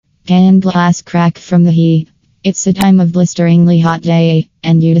Can glass crack from the heat? It's a time of blisteringly hot day,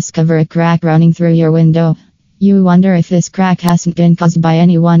 and you discover a crack running through your window. You wonder if this crack hasn't been caused by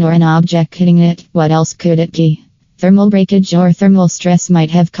anyone or an object hitting it. What else could it be? Thermal breakage or thermal stress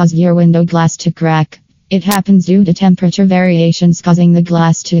might have caused your window glass to crack. It happens due to temperature variations causing the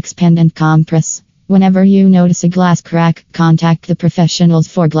glass to expand and compress. Whenever you notice a glass crack, contact the professionals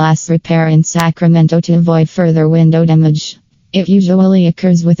for glass repair in Sacramento to avoid further window damage. It usually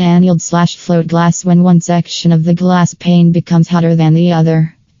occurs with annealed/float glass when one section of the glass pane becomes hotter than the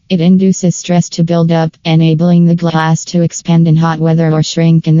other. It induces stress to build up, enabling the glass to expand in hot weather or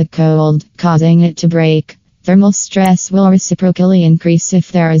shrink in the cold, causing it to break. Thermal stress will reciprocally increase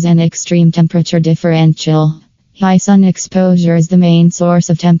if there is an extreme temperature differential. High sun exposure is the main source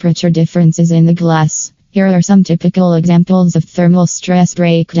of temperature differences in the glass. Here are some typical examples of thermal stress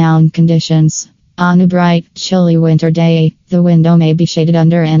breakdown conditions. On a bright, chilly winter day, the window may be shaded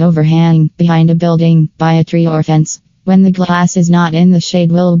under an overhang, behind a building, by a tree or fence. When the glass is not in the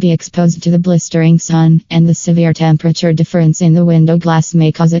shade, will be exposed to the blistering sun, and the severe temperature difference in the window glass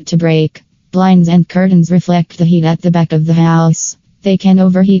may cause it to break. Blinds and curtains reflect the heat at the back of the house. They can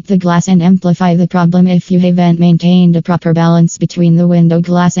overheat the glass and amplify the problem if you haven't maintained a proper balance between the window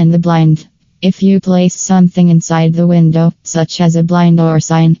glass and the blind. If you place something inside the window, such as a blind or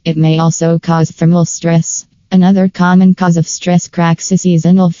sign, it may also cause thermal stress. Another common cause of stress cracks is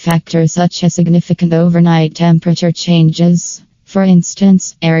seasonal factors such as significant overnight temperature changes. For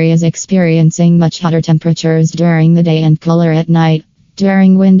instance, areas experiencing much hotter temperatures during the day and cooler at night.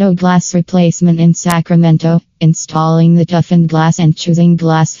 During window glass replacement in Sacramento, installing the toughened glass and choosing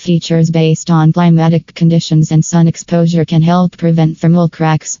glass features based on climatic conditions and sun exposure can help prevent thermal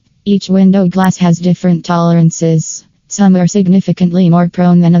cracks. Each window glass has different tolerances. Some are significantly more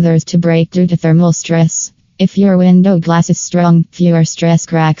prone than others to break due to thermal stress. If your window glass is strong, fewer stress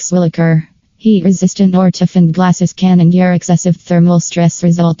cracks will occur. Heat-resistant or toughened glasses can endure excessive thermal stress,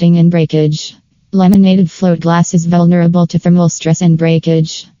 resulting in breakage. Laminated float glass is vulnerable to thermal stress and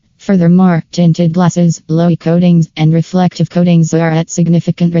breakage. Furthermore, tinted glasses, low coatings, and reflective coatings are at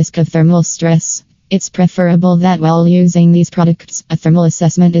significant risk of thermal stress. It's preferable that while using these products, a thermal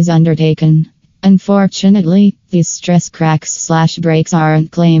assessment is undertaken. Unfortunately, these stress cracks/breaks aren't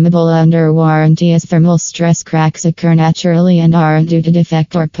claimable under warranty, as thermal stress cracks occur naturally and aren't due to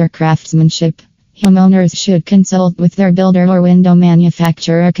defect or poor craftsmanship. Homeowners should consult with their builder or window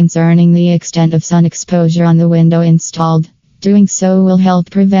manufacturer concerning the extent of sun exposure on the window installed. Doing so will help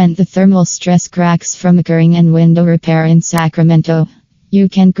prevent the thermal stress cracks from occurring in window repair in Sacramento. You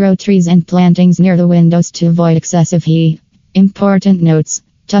can grow trees and plantings near the windows to avoid excessive heat. Important notes.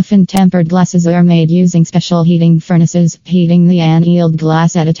 Toughened tempered glasses are made using special heating furnaces, heating the annealed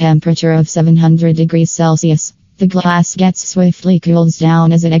glass at a temperature of 700 degrees Celsius. The glass gets swiftly cools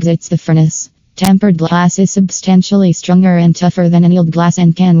down as it exits the furnace. Tempered glass is substantially stronger and tougher than annealed glass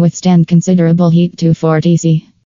and can withstand considerable heat to 40°C.